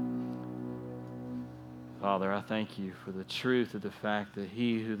Father, I thank you for the truth of the fact that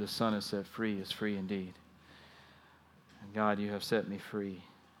he who the Son has set free is free indeed. And God, you have set me free.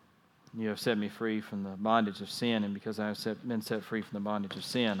 You have set me free from the bondage of sin, and because I have been set free from the bondage of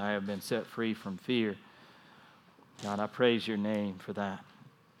sin, I have been set free from fear. God, I praise your name for that.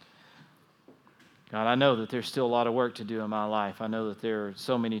 God, I know that there's still a lot of work to do in my life. I know that there are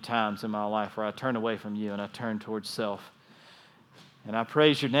so many times in my life where I turn away from you and I turn towards self. And I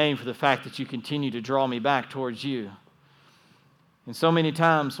praise your name for the fact that you continue to draw me back towards you. And so many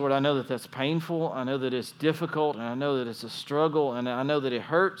times, Lord, I know that that's painful. I know that it's difficult, and I know that it's a struggle, and I know that it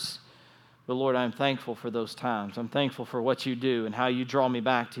hurts. But Lord, I'm thankful for those times. I'm thankful for what you do and how you draw me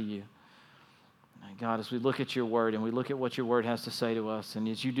back to you. And God, as we look at your word and we look at what your word has to say to us, and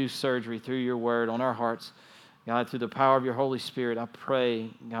as you do surgery through your word on our hearts, God, through the power of your Holy Spirit, I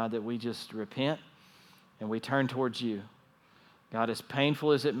pray, God, that we just repent and we turn towards you. God, as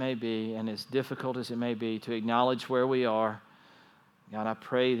painful as it may be and as difficult as it may be to acknowledge where we are, God, I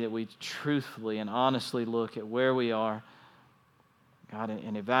pray that we truthfully and honestly look at where we are, God,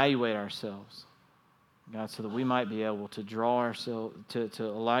 and evaluate ourselves, God, so that we might be able to draw ourselves, to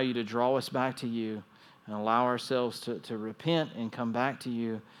allow you to draw us back to you and allow ourselves to repent and come back to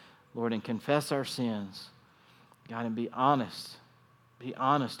you, Lord, and confess our sins, God, and be honest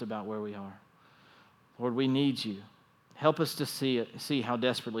about where we are. Lord, we need you. Help us to see how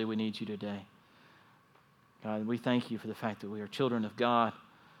desperately we need you today. God, we thank you for the fact that we are children of God,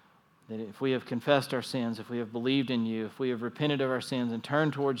 that if we have confessed our sins, if we have believed in you, if we have repented of our sins and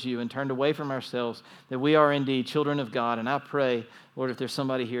turned towards you and turned away from ourselves, that we are indeed children of God. And I pray, Lord, if there's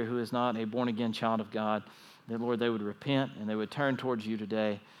somebody here who is not a born-again child of God, that, Lord, they would repent and they would turn towards you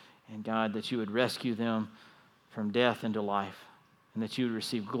today. And, God, that you would rescue them from death into life and that you would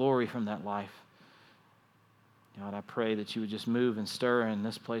receive glory from that life. God, I pray that you would just move and stir in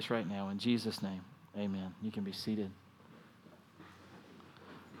this place right now. In Jesus' name, amen. You can be seated.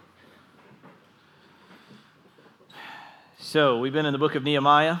 So, we've been in the book of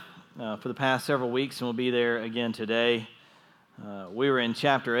Nehemiah for the past several weeks, and we'll be there again today. We were in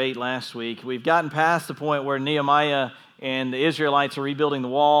chapter 8 last week. We've gotten past the point where Nehemiah and the Israelites are rebuilding the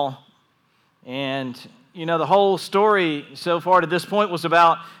wall. And, you know, the whole story so far to this point was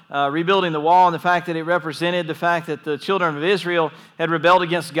about rebuilding the wall and the fact that it represented the fact that the children of Israel had rebelled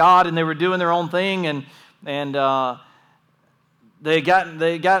against God and they were doing their own thing, and they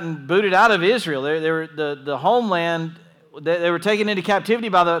had gotten booted out of Israel. They were the homeland. They were taken into captivity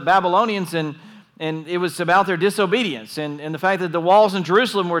by the Babylonians, and it was about their disobedience. And the fact that the walls in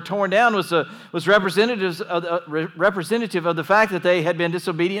Jerusalem were torn down was representative of the fact that they had been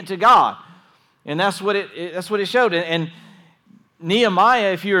disobedient to God. And that's what it showed. And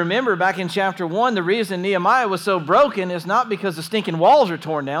Nehemiah, if you remember back in chapter 1, the reason Nehemiah was so broken is not because the stinking walls are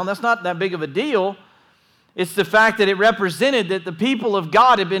torn down. That's not that big of a deal. It's the fact that it represented that the people of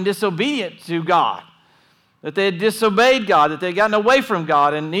God had been disobedient to God, that they had disobeyed God, that they had gotten away from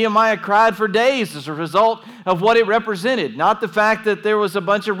God. And Nehemiah cried for days as a result of what it represented, not the fact that there was a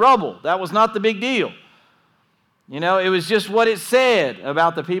bunch of rubble. That was not the big deal. You know, it was just what it said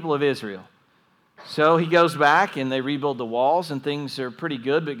about the people of Israel. So he goes back and they rebuild the walls and things are pretty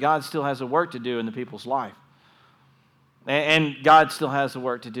good, but God still has a work to do in the people's life. And God still has a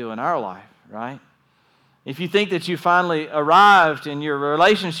work to do in our life, right? If you think that you finally arrived in your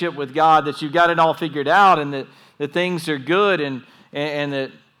relationship with God, that you've got it all figured out and that things are good and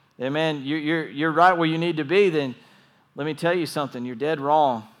that man, you're right where you need to be, then let me tell you something, you're dead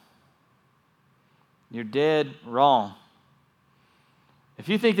wrong. You're dead wrong. If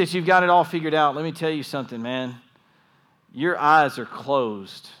you think that you've got it all figured out, let me tell you something, man. Your eyes are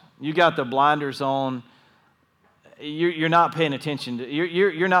closed. You got the blinders on. You're not paying attention to.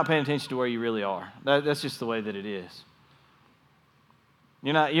 You're not paying attention to where you really are. That's just the way that it is.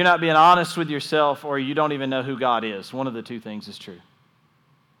 You're not being honest with yourself, or you don't even know who God is. One of the two things is true.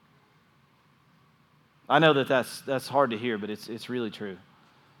 I know that's hard to hear, but it's really true.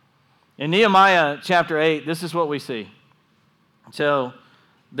 In Nehemiah chapter 8, this is what we see. So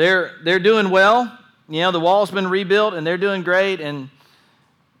they're doing well. You know, the wall's been rebuilt and they're doing great. And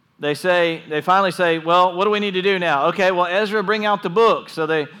they finally say, well, what do we need to do now? Okay, well, Ezra, bring out the book. So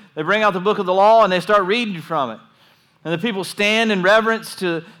they bring out the book of the law and they start reading from it. And the people stand in reverence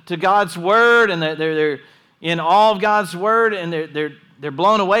to God's word, and they're in awe of God's word, and they're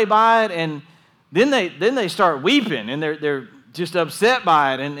blown away by it. And then they start weeping, and they're just upset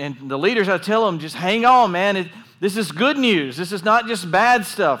by it. And the leaders, I tell them, just hang on, man. This is good news. This is not just bad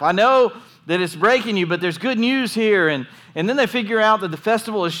stuff. I know that it's breaking you, but there's good news here. And then they figure out that the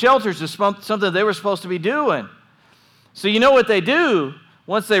Festival of Shelters is something they were supposed to be doing. So you know what they do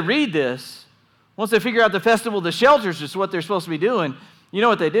once they read this? Once they figure out the festival of the shelters is what they're supposed to be doing, you know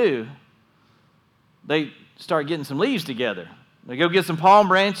what they do? They start getting some leaves together. They go get some palm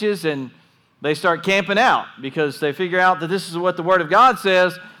branches and they start camping out because they figure out that this is what the Word of God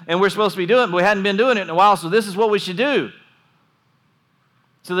says and we're supposed to be doing it, but we hadn't been doing it in a while, so this is what we should do.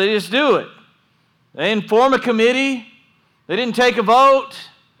 So they just do it. They didn't form a committee. They didn't take a vote.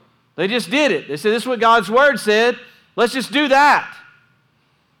 They just did it. They said, this is what God's Word said. Let's just do that.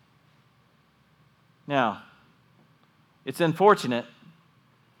 Now, it's unfortunate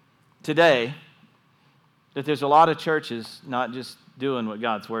today that there's a lot of churches not just doing what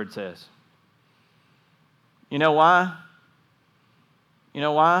God's Word says. You know why? You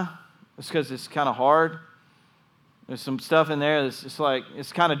know why? It's because it's kind of hard. There's some stuff in there that's just like,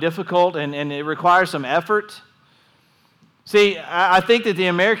 it's kind of difficult and it requires some effort. See, I think that the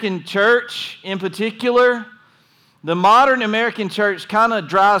American church in particular, the modern American church kind of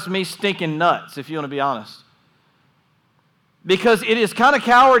drives me stinking nuts, if you want to be honest. Because it is kind of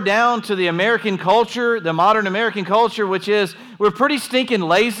cowered down to the American culture, the modern American culture, which is we're pretty stinking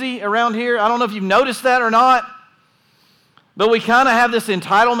lazy around here. I don't know if you've noticed that or not. But we kind of have this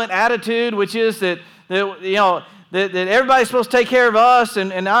entitlement attitude, which is that everybody's supposed to take care of us,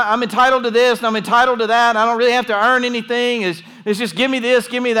 and I'm entitled to this, and I'm entitled to that, and I don't really have to earn anything. It's just give me this,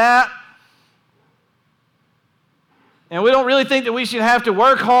 give me that. And we don't really think that we should have to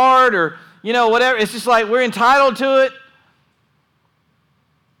work hard or, whatever. It's just like we're entitled to it.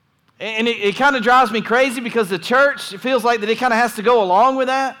 And it kind of drives me crazy because the church, it feels like that it kind of has to go along with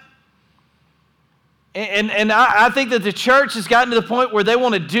that. And I think that the church has gotten to the point where they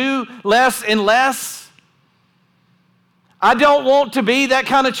want to do less and less. I don't want to be that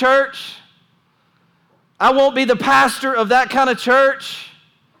kind of church. I won't be the pastor of that kind of church.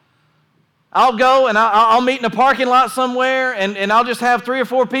 I'll go and I'll meet in a parking lot somewhere and I'll just have 3 or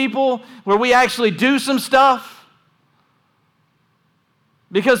 4 people where we actually do some stuff.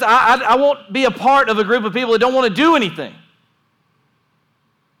 Because I won't be a part of a group of people that don't want to do anything.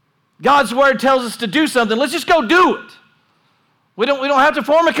 God's Word tells us to do something. Let's just go do it. We don't have to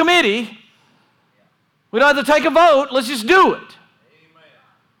form a committee. We don't have to take a vote. Let's just do it. Amen.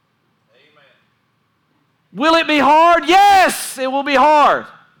 Amen. Will it be hard? Yes, it will be hard.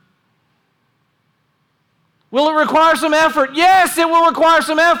 Will it require some effort? Yes, it will require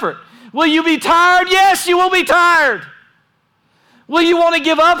some effort. Will you be tired? Yes, you will be tired. Will you want to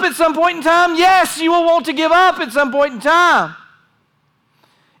give up at some point in time? Yes, you will want to give up at some point in time.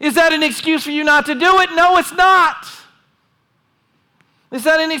 Is that an excuse for you not to do it? No, it's not. Is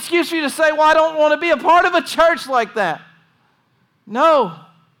that an excuse for you to say, well, I don't want to be a part of a church like that? No.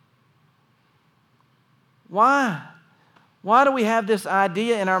 Why? Why do we have this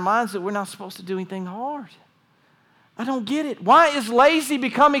idea in our minds that we're not supposed to do anything hard? I don't get it. Why is lazy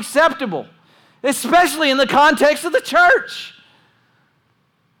become acceptable? Especially in the context of the church.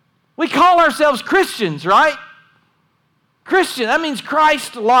 We call ourselves Christians, right? Christian, that means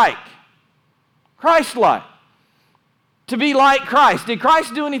Christ-like. Christ-like. To be like Christ. Did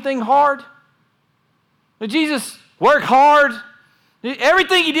Christ do anything hard? Did Jesus work hard?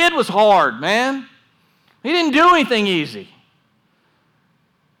 Everything he did was hard, man. He didn't do anything easy.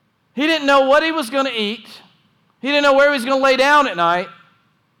 He didn't know what he was going to eat. He didn't know where he was going to lay down at night.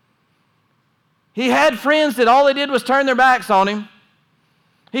 He had friends that all they did was turn their backs on him.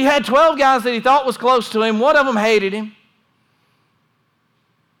 He had 12 guys that he thought was close to him. One of them hated him.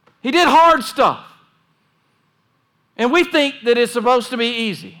 He did hard stuff. And we think that it's supposed to be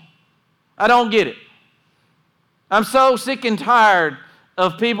easy. I don't get it. I'm so sick and tired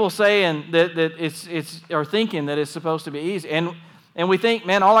of people saying that it's or thinking that it's supposed to be easy. And we think,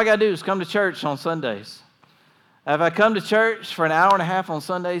 man, all I got to do is come to church on Sundays. If I come to church for an hour and a half on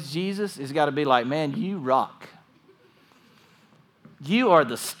Sundays, Jesus has got to be like, man, you rock. You are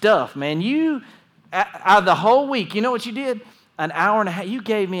the stuff, man. You, out of the whole week, you know what you did? An hour and a half. You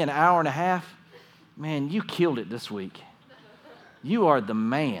gave me an hour and a half. Man, you killed it this week. You are the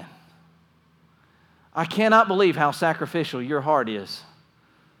man. I cannot believe how sacrificial your heart is.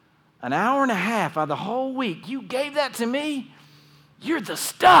 An hour and a half out of the whole week. You gave that to me. You're the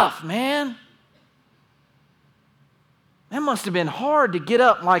stuff, man. That must have been hard to get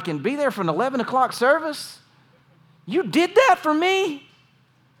up and be there for an 11 o'clock service. You did that for me?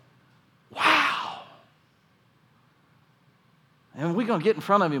 Wow. And we're going to get in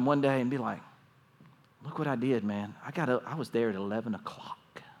front of him one day and be like, look what I did, man. I was there at 11 o'clock.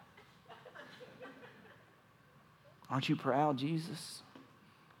 Aren't you proud, Jesus?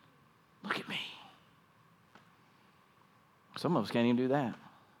 Look at me. Some of us can't even do that.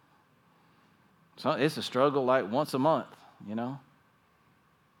 So it's a struggle like once a month, you know.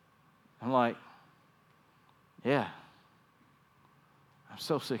 I'm like, Yeah. I'm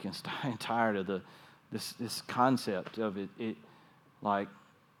so sick and tired of this concept of it. Like,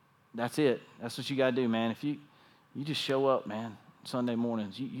 that's it. That's what you got to do, man. If you just show up, man, Sunday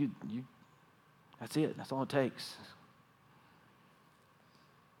mornings, you that's it. That's all it takes.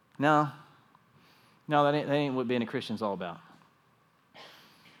 No, that ain't what being a Christian's all about.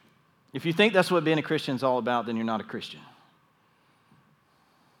 If you think that's what being a Christian's all about, then you're not a Christian.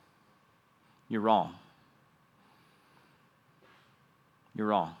 You're wrong. You're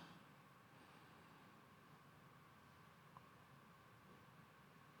wrong.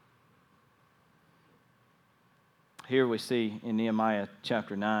 Here we see in Nehemiah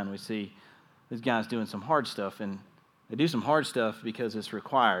chapter 9, we see these guys doing some hard stuff, and they do some hard stuff because it's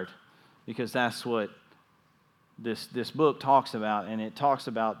required, because that's what this book talks about, and it talks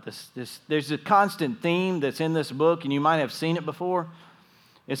about this. There's a constant theme that's in this book, and you might have seen it before.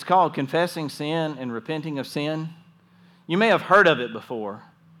 It's called confessing sin and repenting of sin. You may have heard of it before.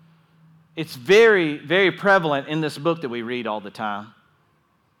 It's very, very prevalent in this book that we read all the time.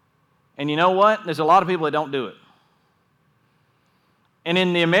 And you know what? There's a lot of people that don't do it. And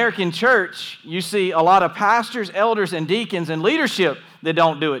in the American church, you see a lot of pastors, elders, and deacons and leadership that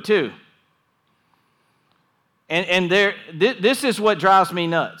don't do it too. And this is what drives me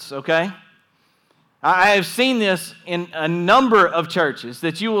nuts, okay? I have seen this in a number of churches,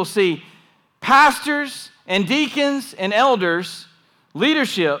 that you will see pastors and deacons and elders,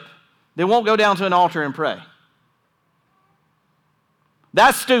 leadership, that won't go down to an altar and pray.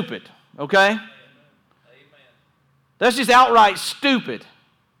 That's stupid, okay? That's just outright stupid.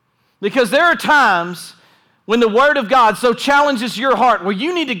 Because there are times when the Word of God so challenges your heart where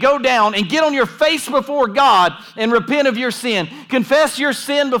you need to go down and get on your face before God and repent of your sin. Confess your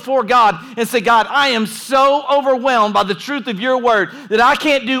sin before God and say, God, I am so overwhelmed by the truth of your Word that I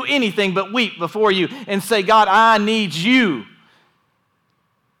can't do anything but weep before you and say, God, I need you.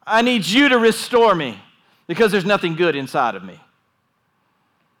 I need you to restore me because there's nothing good inside of me.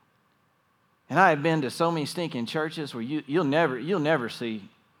 And I have been to so many stinking churches where you'll never see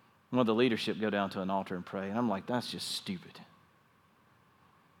one of the leadership go down to an altar and pray. And I'm like, that's just stupid.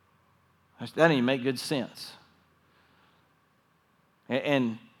 That doesn't even make good sense.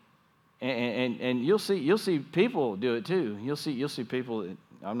 And you'll see people do it too. You'll see people.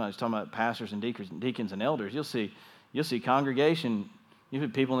 I'm not just talking about pastors and deacons and elders. You'll see congregation. You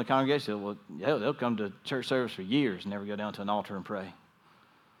have people in the congregation. Well, they'll come to church service for years and never go down to an altar and pray.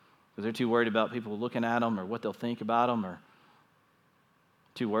 Because they're too worried about people looking at them or what they'll think about them, or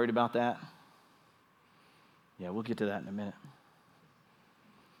too worried about that. Yeah, we'll get to that in a minute.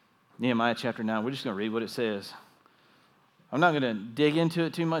 Nehemiah chapter 9, we're just going to read what it says. I'm not going to dig into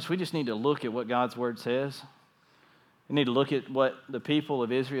it too much. We just need to look at what God's Word says. We need to look at what the people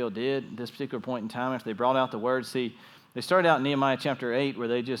of Israel did at this particular point in time after they brought out the Word. See, they started out in Nehemiah chapter 8 where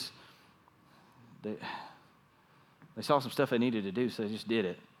they saw some stuff they needed to do, so they just did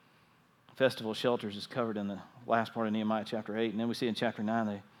it. Festival shelters is covered in the last part of Nehemiah chapter 8. And then we see in chapter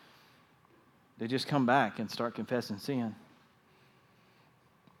 9, they just come back and start confessing sin.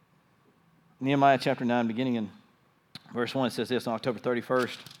 Nehemiah chapter 9, beginning in verse 1, it says this: on October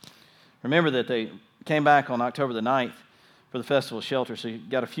 31st. Remember that they came back on October the 9th for the festival shelter. So you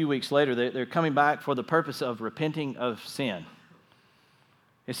got a few weeks later, they're coming back for the purpose of repenting of sin.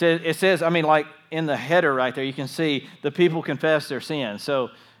 It says, I mean, like in the header right there, you can see the people confess their sins. So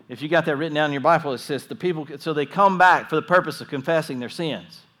if you got that written down in your Bible, it says so they come back for the purpose of confessing their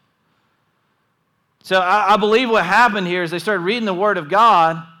sins. So I believe what happened here is they started reading the Word of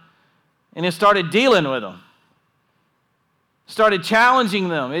God, and it started dealing with them. Started challenging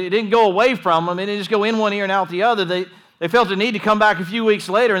them. It didn't go away from them. It didn't just go in one ear and out the other. They felt the need to come back a few weeks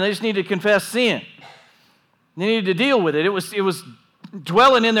later, and they just needed to confess sin. They needed to deal with it. It was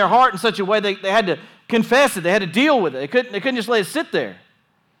dwelling in their heart in such a way they had to confess it. They had to deal with it. They couldn't just let it sit there.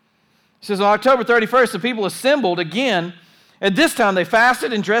 It says, on October 31st, the people assembled again. At this time, they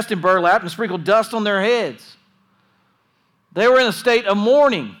fasted and dressed in burlap and sprinkled dust on their heads. They were in a state of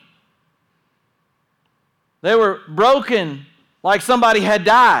mourning. They were broken like somebody had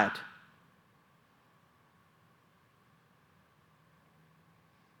died.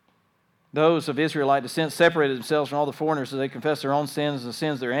 Those of Israelite descent separated themselves from all the foreigners as they confessed their own sins and the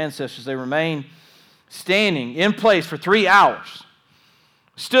sins of their ancestors. They remained standing in place for 3 hours.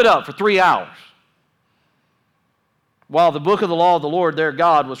 Stood up for 3 hours while the book of the law of the Lord their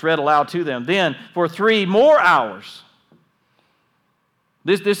God was read aloud to them. Then for 3 more hours,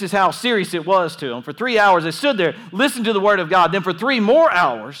 this is how serious it was to them. For 3 hours they stood there, listened to the word of God. Then for 3 more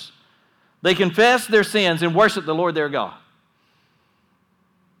hours they confessed their sins and worshiped the Lord their God.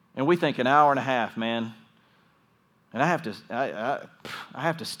 And we think an hour and a half, man, And I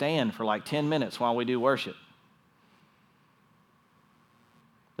have to stand for like 10 minutes while we do worship.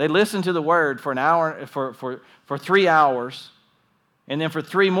 They listened to the word for an hour, for 3 hours, and then for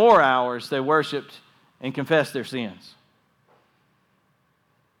 3 more hours they worshiped and confessed their sins.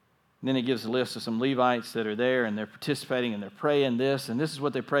 And then he gives a list of some Levites that are there, and they're participating, and they're praying this, and this is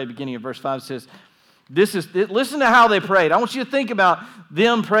what they pray. Beginning of verse 5 says, listen to how they prayed. I want you to think about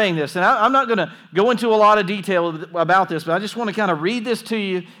them praying this. And I'm not going to go into a lot of detail about this, but I just want to kind of read this to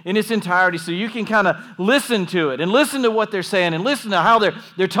you in its entirety so you can kind of listen to it and listen to what they're saying and listen to how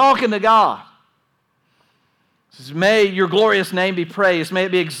they're talking to God. It says, may your glorious name be praised. May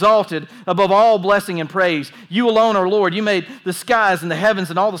it be exalted above all blessing and praise. You alone are Lord. You made the skies and the heavens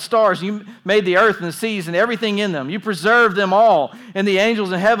and all the stars. You made the earth and the seas and everything in them. You preserved them all, and the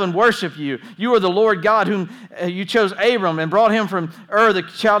angels in heaven worship you. You are the Lord God whom you chose Abram and brought him from Ur the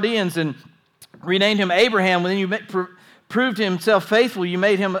Chaldeans and renamed him Abraham. When you proved himself faithful, you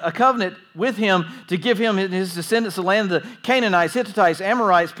made him a covenant with him to give him and his descendants the land of the Canaanites, Hittites,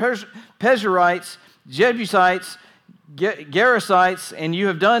 Amorites, Perizzites, Jebusites, Gerasites, and you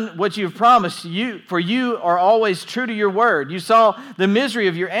have done what you have promised. For you are always true to your word. You saw the misery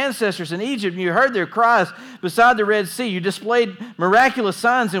of your ancestors in Egypt, and you heard their cries beside the Red Sea. You displayed miraculous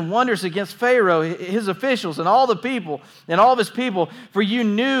signs and wonders against Pharaoh, his officials, and all the people, and all of his people, for you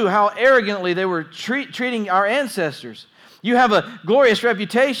knew how arrogantly they were treating our ancestors. You have a glorious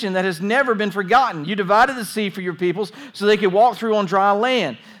reputation that has never been forgotten. You divided the sea for your peoples so they could walk through on dry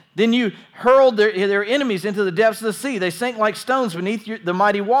land. Then you hurled their enemies into the depths of the sea. They sank like stones beneath the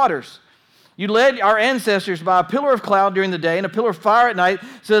mighty waters. You led our ancestors by a pillar of cloud during the day and a pillar of fire at night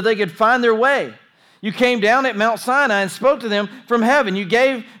so that they could find their way. You came down at Mount Sinai and spoke to them from heaven. You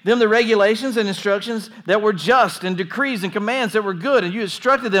gave them the regulations and instructions that were just and decrees and commands that were good. And you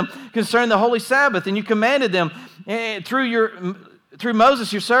instructed them concerning the holy Sabbath. And you commanded them through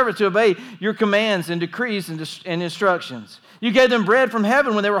Moses, your servant, to obey your commands and decrees and instructions. You gave them bread from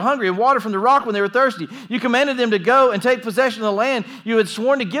heaven when they were hungry and water from the rock when they were thirsty. You commanded them to go and take possession of the land you had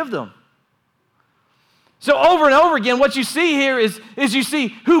sworn to give them. So over and over again, what you see here is you see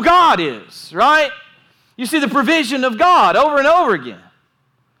who God is, right? You see the provision of God over and over again.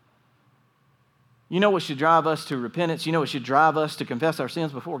 You know what should drive us to repentance? You know what should drive us to confess our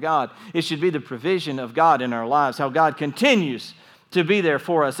sins before God? It should be the provision of God in our lives, how God continues to be there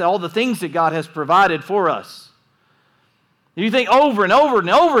for us, all the things that God has provided for us. You think over and over and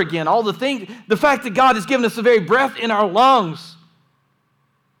over again, the fact that God has given us the very breath in our lungs.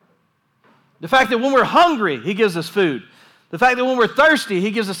 The fact that when we're hungry, He gives us food. The fact that when we're thirsty,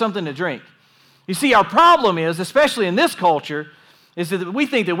 He gives us something to drink. You see, our problem is, especially in this culture, is that we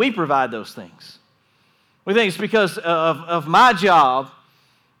think that we provide those things. We think it's because of my job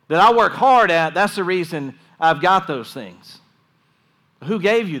that I work hard at, that's the reason I've got those things. Who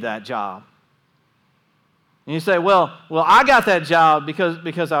gave you that job? And you say, well, I got that job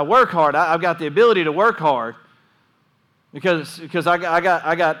because I work hard. I've got the ability to work hard because I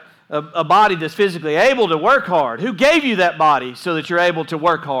got a body that's physically able to work hard. Who gave you that body so that you're able to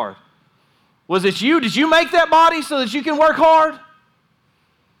work hard? Was it you? Did you make that body so that you can work hard?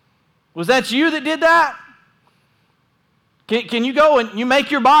 Was that you that did that? Can you go and you make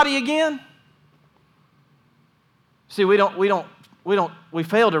your body again? See, we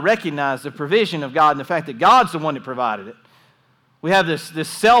fail to recognize the provision of God and the fact that God's the one that provided it. We have this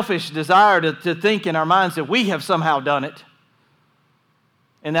selfish desire to think in our minds that we have somehow done it.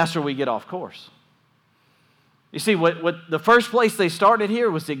 And that's where we get off course. You see, what the first place they started here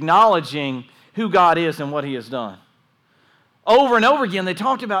was acknowledging who God is and what He has done. Over and over again, they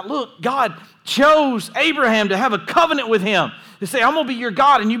talked about, look, God chose Abraham to have a covenant with Him. To say, I'm going to be your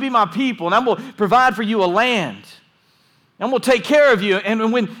God and you be my people, and I'm going to provide for you a land. I'm going to take care of you.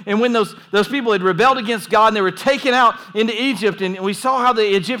 And when those people had rebelled against God and they were taken out into Egypt, and we saw how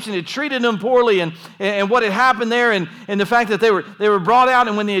the Egyptians had treated them poorly and what had happened there, and the fact that they were brought out,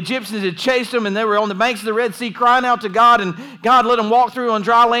 and when the Egyptians had chased them and they were on the banks of the Red Sea crying out to God, and God let them walk through on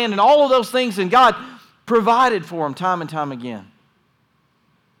dry land and all of those things, and God provided for them time and time again.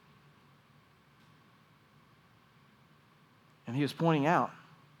 And He was pointing out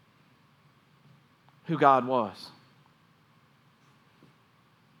who God was.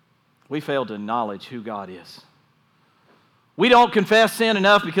 We fail to acknowledge who God is. We don't confess sin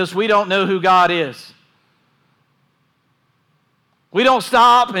enough because we don't know who God is. We don't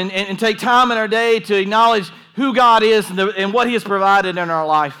stop and take time in our day to acknowledge who God is and what He has provided in our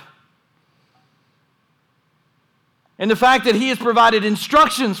life. And the fact that He has provided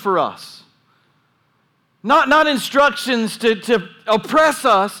instructions for us. Not instructions to oppress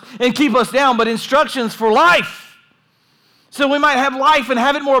us and keep us down, but instructions for life. so we might have life and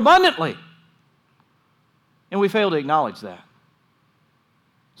have it more abundantly. And we fail to acknowledge that.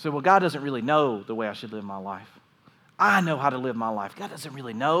 So, well, God doesn't really know the way I should live my life. I know how to live my life. God doesn't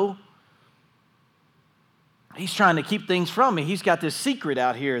really know. He's trying to keep things from me. He's got this secret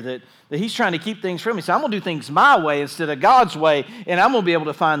out here that he's trying to keep things from me. So I'm going to do things my way instead of God's way, and I'm going to be able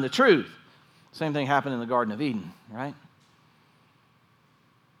to find the truth. Same thing happened in the Garden of Eden, right?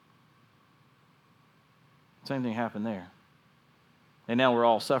 Same thing happened there. And now we're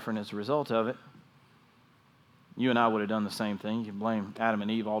all suffering as a result of it. You and I would have done the same thing. You can blame Adam and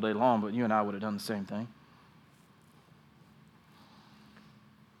Eve all day long, but you and I would have done the same thing.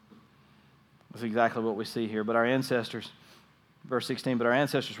 That's exactly what we see here. But our ancestors, verse 16, but our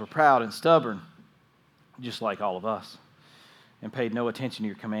ancestors were proud and stubborn, just like all of us, and paid no attention to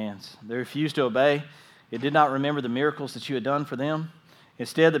your commands. They refused to obey. It did not remember the miracles that you had done for them.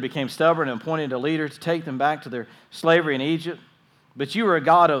 Instead, they became stubborn and appointed a leader to take them back to their slavery in Egypt. But you are a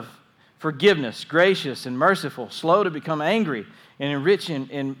God of forgiveness, gracious and merciful, slow to become angry, and rich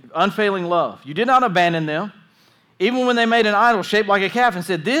in unfailing love. You did not abandon them, even when they made an idol shaped like a calf and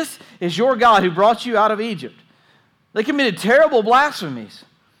said, "This is your God who brought you out of Egypt." They committed terrible blasphemies.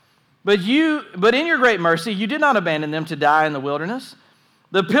 But in your great mercy, you did not abandon them to die in the wilderness.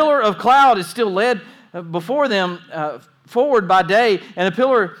 The pillar of cloud is still led before them forward by day, and the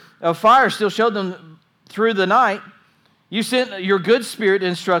pillar of fire still showed them through the night. You sent your good spirit to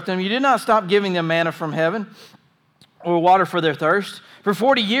instruct them. You did not stop giving them manna from heaven or water for their thirst. For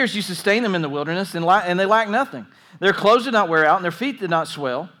 40 years you sustained them in the wilderness, and they lacked nothing. Their clothes did not wear out, and their feet did not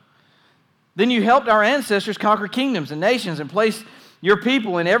swell. Then you helped our ancestors conquer kingdoms and nations and placed your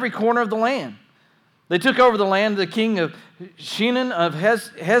people in every corner of the land. They took over the land of the king of Shinan of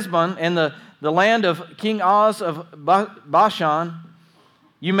Heshbon and the land of King Oz of Bashan.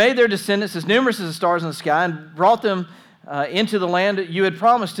 You made their descendants as numerous as the stars in the sky and brought them into the land that you had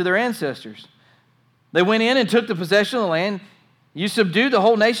promised to their ancestors. They went in and took the possession of the land. You subdued the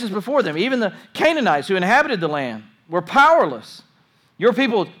whole nations before them. Even the Canaanites who inhabited the land were powerless. Your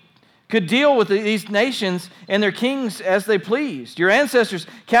people could deal with these nations and their kings as they pleased. Your ancestors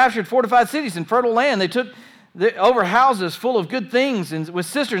captured fortified cities and fertile land. They took over houses full of good things and with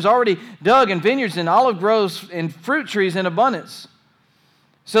cisterns already dug and vineyards and olive groves and fruit trees in abundance.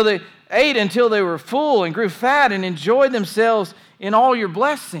 So they ate until they were full and grew fat and enjoyed themselves in all your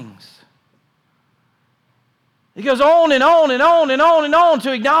blessings. He goes on and on and on and on and on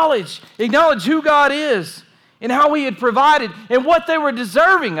to acknowledge who God is and how He had provided and what they were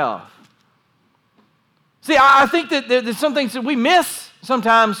deserving of. See, I think that there's some things that we miss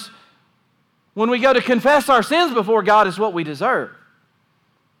sometimes when we go to confess our sins before God is what we deserve.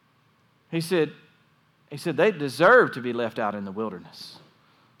 He said they deserve to be left out in the wilderness.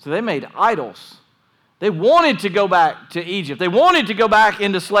 So they made idols. They wanted to go back to Egypt. They wanted to go back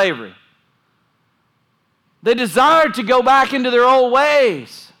into slavery. They desired to go back into their old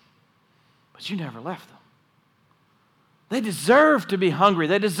ways. But you never left them. They deserve to be hungry.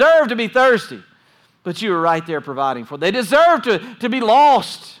 They deserve to be thirsty. But you were right there providing for them. They deserve to be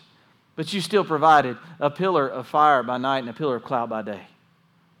lost. But you still provided a pillar of fire by night and a pillar of cloud by day.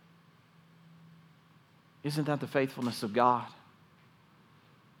 Isn't that the faithfulness of God?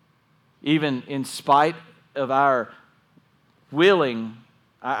 Even in spite of our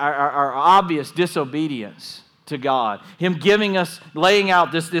our obvious disobedience to God, Him giving us, laying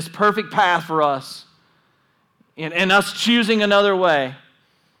out this perfect path for us, and us choosing another way,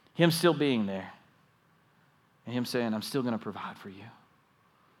 Him still being there. And Him saying, I'm still going to provide for you.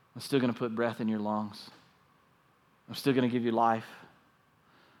 I'm still going to put breath in your lungs. I'm still going to give you life.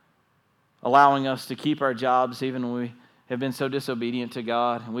 Allowing us to keep our jobs even when we have been so disobedient to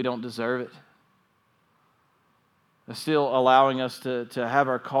God and we don't deserve it. Still allowing us to have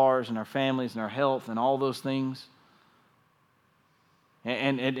our cars and our families and our health and all those things.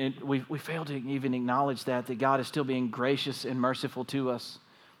 And we fail to even acknowledge that God is still being gracious and merciful to us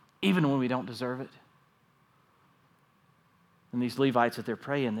even when we don't deserve it. And these Levites that they're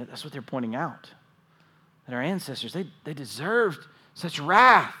praying, that's what they're pointing out. That our ancestors, they deserved such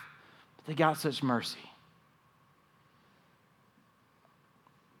wrath, but they got such mercy.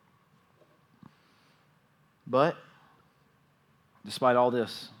 But despite all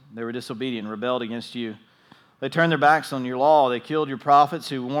this, they were disobedient and rebelled against you. They turned their backs on your law. They killed your prophets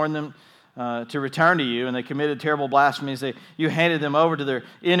who warned them to return to you, and they committed terrible blasphemies. You handed them over to their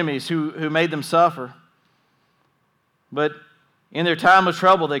enemies who made them suffer. But in their time of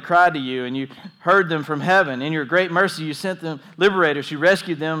trouble, they cried to you, and you heard them from heaven. In your great mercy, you sent them liberators who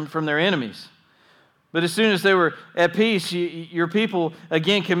rescued them from their enemies. But as soon as they were at peace, your people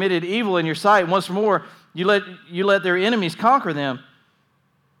again committed evil in your sight. Once more, You let their enemies conquer them.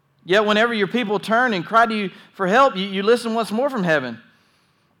 Yet whenever your people turn and cry to you for help, you listen once more from heaven.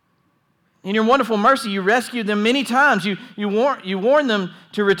 In your wonderful mercy, you rescued them many times. You warned them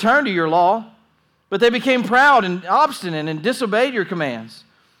to return to your law, but they became proud and obstinate and disobeyed your commands.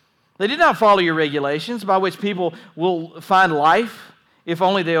 They did not follow your regulations by which people will find life if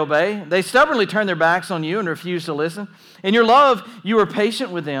only they obey. They stubbornly turned their backs on you and refused to listen. In your love, you were patient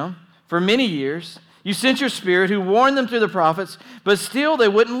with them for many years. You sent your Spirit who warned them through the prophets, but still they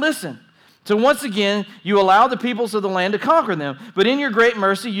wouldn't listen. So once again, you allowed the peoples of the land to conquer them. But in your great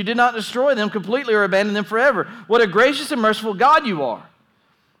mercy, you did not destroy them completely or abandon them forever. What a gracious and merciful God you are.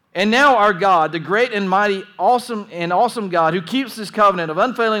 And now our God, the great and mighty, awesome God who keeps this covenant of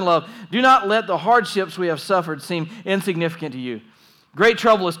unfailing love, do not let the hardships we have suffered seem insignificant to you. Great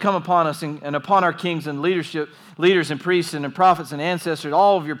trouble has come upon us and upon our kings and leaders and priests and prophets and ancestors,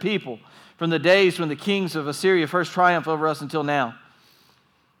 all of your people, from the days when the kings of Assyria first triumphed over us until now.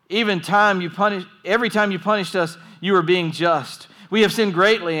 Every time you punished us, you were being just. We have sinned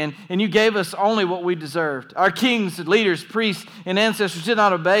greatly, and you gave us only what we deserved. Our kings, leaders, priests, and ancestors did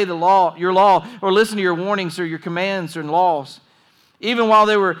not obey your law, or listen to your warnings or your commands and laws. Even while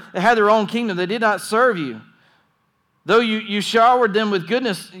they had their own kingdom, they did not serve you. Though you showered them with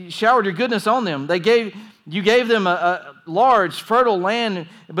goodness, you showered your goodness on them. You gave them a large, fertile land,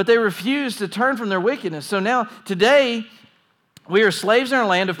 but they refused to turn from their wickedness. So now, today, we are slaves in our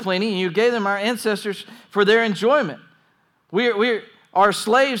land of plenty, and you gave them our ancestors for their enjoyment. We are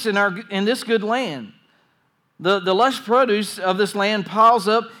slaves in this good land. The lush produce of this land piles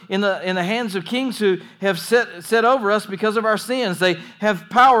up in the hands of kings who have set over us because of our sins. They have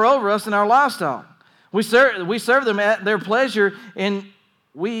power over us in our lifestyle. We serve them at their pleasure, and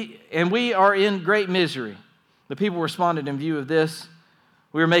we are in great misery. The people responded in view of this.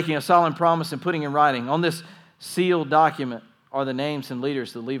 We are making a solemn promise and putting in writing. On this sealed document are the names and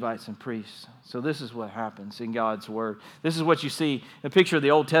leaders, the Levites and priests. So this is what happens in God's Word. This is what you see in the picture of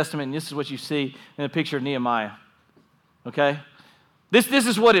the Old Testament, and this is what you see in the picture of Nehemiah. Okay? This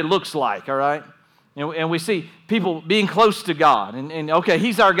is what it looks like, all right? And we see people being close to God. And okay,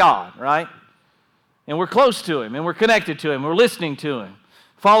 He's our God, right? And we're close to Him, and we're connected to Him. We're listening to Him.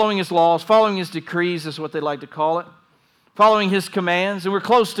 Following His laws, following His decrees is what they like to call it. Following His commands, and we're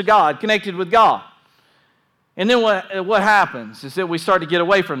close to God, connected with God. And then what happens is that we start to get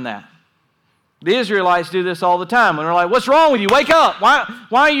away from that. The Israelites do this all the time. When they're like, what's wrong with you? Wake up. Why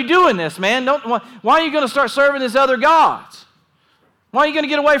are you doing this, man? Why are you going to start serving these other gods? Why are you going to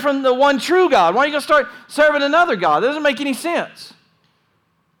get away from the one true God? Why are you going to start serving another God? That doesn't make any sense.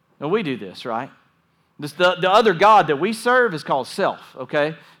 No, we do this, right? The other God that we serve is called self,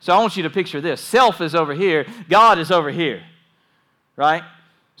 okay? So I want you to picture this. Self is over here. God is over here, right?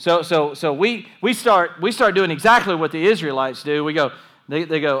 So we start doing exactly what the Israelites do. We go,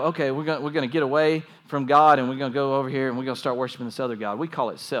 they go, okay, we're going to get away from God, and we're going to go over here, and we're going to start worshiping this other God. We call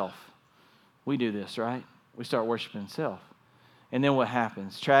it self. We do this, right? We start worshiping self. And then what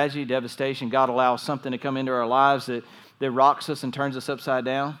happens? Tragedy, devastation. God allows something to come into our lives that rocks us and turns us upside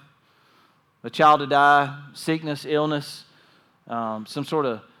down. A child to die, sickness, illness, some sort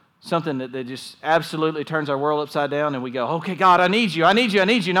of something that just absolutely turns our world upside down, and we go, okay, God, I need you, and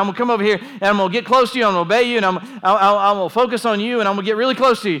I'm going to come over here, and I'm going to get close to you, I'm going to obey you, and I'm going to focus on you, and I'm going to get really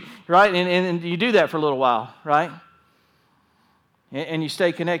close to you, right? And you do that for a little while, right? And you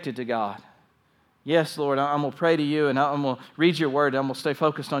stay connected to God. Yes, Lord, I'm going to pray to you, and I'm going to read your word, and I'm going to stay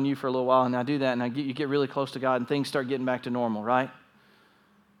focused on you for a little while, and I do that, and you get really close to God, and things start getting back to normal, right?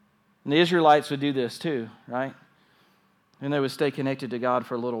 And the Israelites would do this too, right? And they would stay connected to God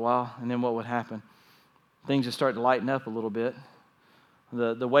for a little while, and then what would happen? Things would start to lighten up a little bit.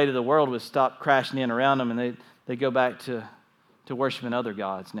 The weight of the world would stop crashing in around them, and they go back to worshiping other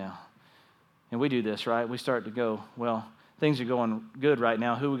gods now. And we do this, right? We start to go, well, things are going good right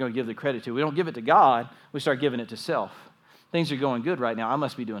now. Who are we going to give the credit to? We don't give it to God. We start giving it to self. Things are going good right now. I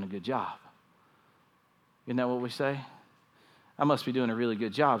must be doing a good job. Isn't that what we say? I must be doing a really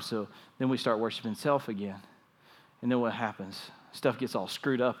good job. So then we start worshiping self again. And then what happens? Stuff gets all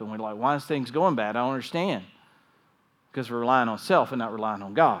screwed up, and we're like, why is things going bad? I don't understand. Because we're relying on self and not relying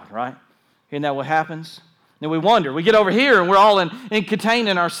on God, right? Isn't that what happens? Then we wonder. We get over here, and we're all contained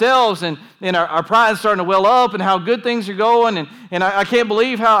in ourselves, and our pride's starting to well up, and how good things are going, and I can't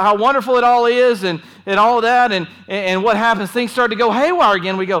believe how wonderful it all is, and all of that, and what happens? Things start to go haywire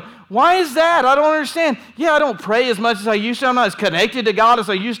again. We go, why is that? I don't understand. Yeah, I don't pray as much as I used to. I'm not as connected to God as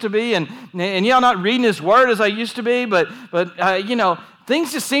I used to be, and yeah, I'm not reading His Word as I used to be, but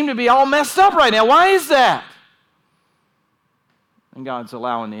things just seem to be all messed up right now. Why is that? And God's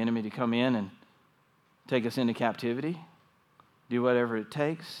allowing the enemy to come in and take us into captivity, do whatever it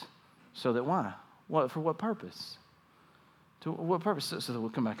takes, so that why? For what purpose? To what purpose? So that we'll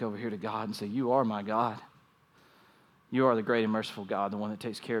come back over here to God and say, you are my God. You are the great and merciful God, the one that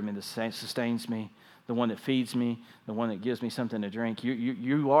takes care of me, that sustains me, the one that feeds me, the one that gives me something to drink.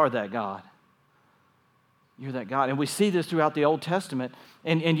 You are that God. You're that God. And we see this throughout the Old Testament,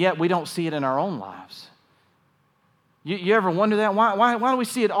 and yet we don't see it in our own lives. You ever wonder that? Why do we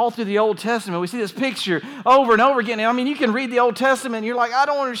see it all through the Old Testament? We see this picture over and over again. I mean, you can read the Old Testament, and you're like, I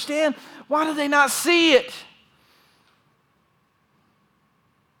don't understand. Why do they not see it?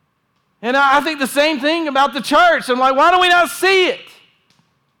 And I think the same thing about the church. I'm like, why do we not see it?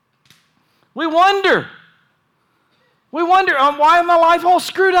 We wonder. Why is my life all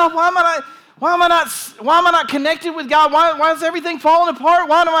screwed up? Why am I not connected with God? Why is everything falling apart?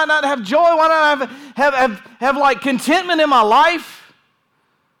 Why do I not have joy? Why don't I have like contentment in my life?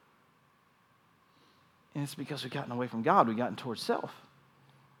 And it's because we've gotten away from God. We've gotten towards self.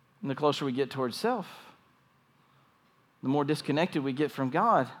 And the closer we get towards self, the more disconnected we get from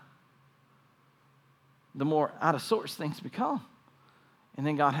God, the more out of sorts things become. And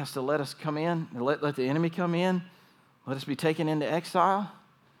then God has to let us come in, let the enemy come in, let us be taken into exile.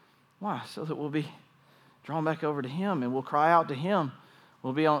 Why? So that we'll be drawn back over to Him, and we'll cry out to Him.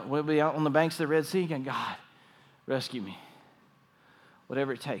 We'll be out on the banks of the Red Sea and God, rescue me.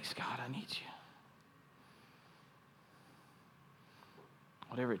 Whatever it takes, God, I need you.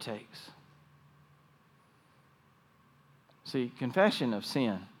 Whatever it takes. See, confession of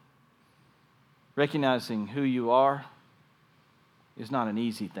sin, recognizing who you are, is not an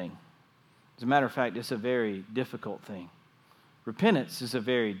easy thing. As a matter of fact, it's a very difficult thing. Repentance is a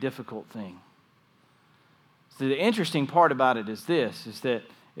very difficult thing. So the interesting part about it is this, is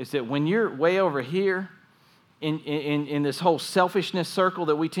that when you're way over here in this whole selfishness circle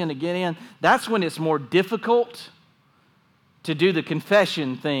that we tend to get in, that's when it's more difficult to do the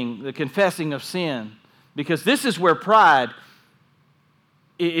confession thing, the confessing of sin, because this is where pride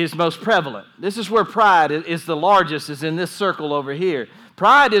is most prevalent. This is where pride is the largest, is in this circle over here.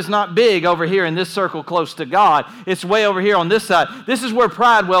 Pride is not big over here in this circle close to God. It's way over here on this side. This is where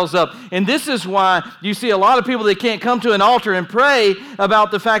pride wells up. And this is why you see a lot of people that can't come to an altar and pray about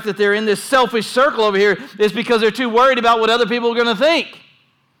the fact that they're in this selfish circle over here, is because they're too worried about what other people are going to think.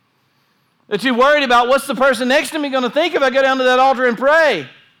 They're too worried about what's the person next to me going to think if I go down to that altar and pray.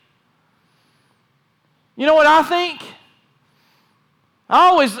 You know what I think? I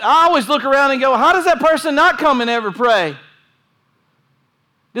always look around and go, how does that person not come and ever pray?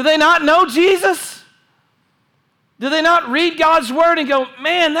 Do they not know Jesus? Do they not read God's Word and go,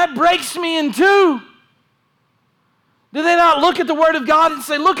 man, that breaks me in two? Do they not look at the Word of God and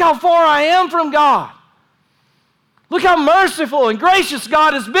say, look how far I am from God? Look how merciful and gracious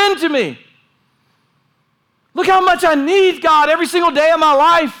God has been to me. Look how much I need God every single day of my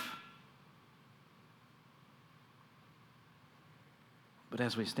life. But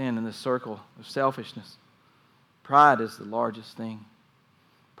as we stand in this circle of selfishness, pride is the largest thing.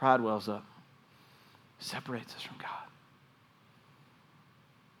 Pride wells up, separates us from God.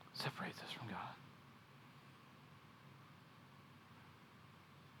 Separates us from God.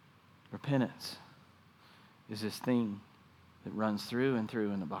 Repentance is this thing that runs through and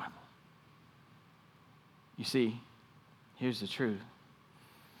through in the Bible. You see, here's the truth.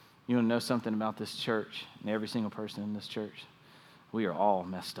 You want to know something about this church and every single person in this church? We are all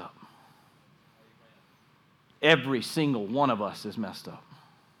messed up. Every single one of us is messed up.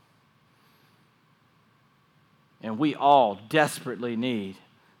 And we all desperately need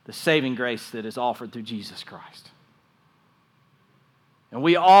the saving grace that is offered through Jesus Christ. And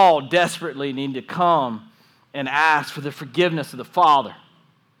we all desperately need to come and ask for the forgiveness of the Father.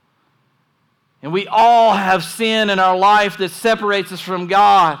 And we all have sin in our life that separates us from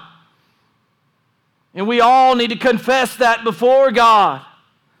God. And we all need to confess that before God.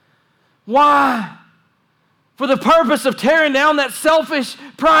 Why? For the purpose of tearing down that selfish,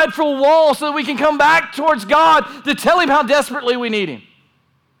 prideful wall so that we can come back towards God to tell Him how desperately we need Him.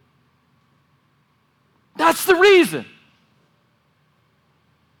 That's the reason.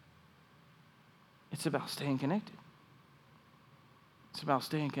 It's about staying connected. It's about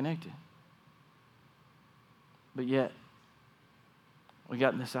staying connected. But yet, we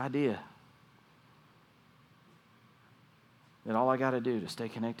got this idea that all I got to do to stay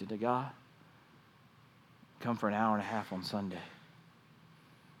connected to God, come for an hour and a half on Sunday.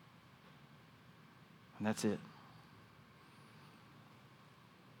 And that's it.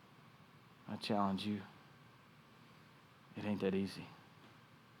 I challenge you. It ain't that easy.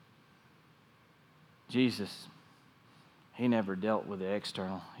 Jesus, He never dealt with the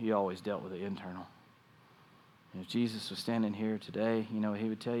external. He always dealt with the internal. And if Jesus was standing here today, you know, he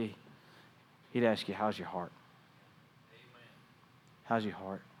would tell you, he'd ask you, how's your heart? Amen. How's your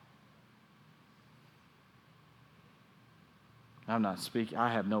heart? I'm not speaking,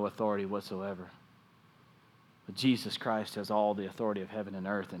 I have no authority whatsoever. But Jesus Christ has all the authority of heaven and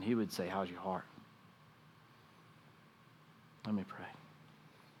earth, and he would say, how's your heart? Let me pray.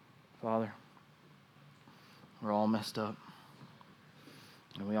 Father, we're all messed up,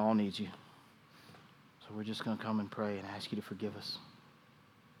 and we all need you. So we're just going to come and pray and ask you to forgive us.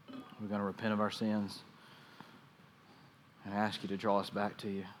 We're going to repent of our sins and ask you to draw us back to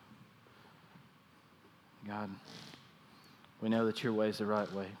you. God, we know that your way is the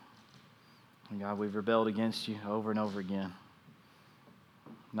right way. And God, we've rebelled against you over and over again.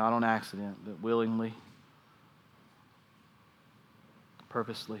 Not on accident, but willingly,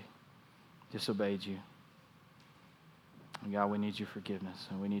 purposely disobeyed you. And God, we need your forgiveness,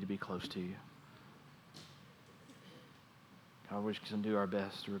 and we need to be close to you. God, we're just going to do our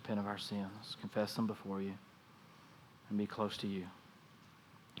best to repent of our sins, confess them before you, and be close to you.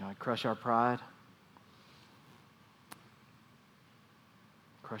 God, crush our pride,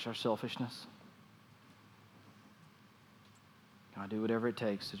 crush our selfishness. God, do whatever it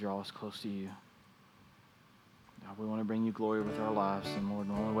takes to draw us close to you. God, we want to bring you glory with our lives, and Lord,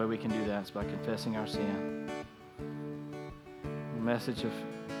 the only way we can do that is by confessing our sin. The message of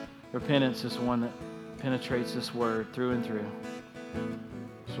repentance is one that penetrates this word through and through.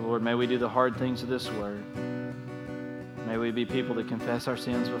 So, Lord, may we do the hard things of this word. May we be people that confess our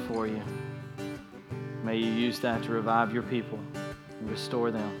sins before you. May you use that to revive your people and restore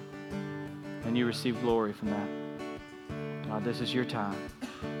them. And you receive glory from that. God, this is your time.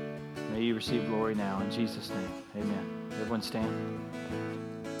 May you receive glory now. In Jesus' name, amen. Everyone stand.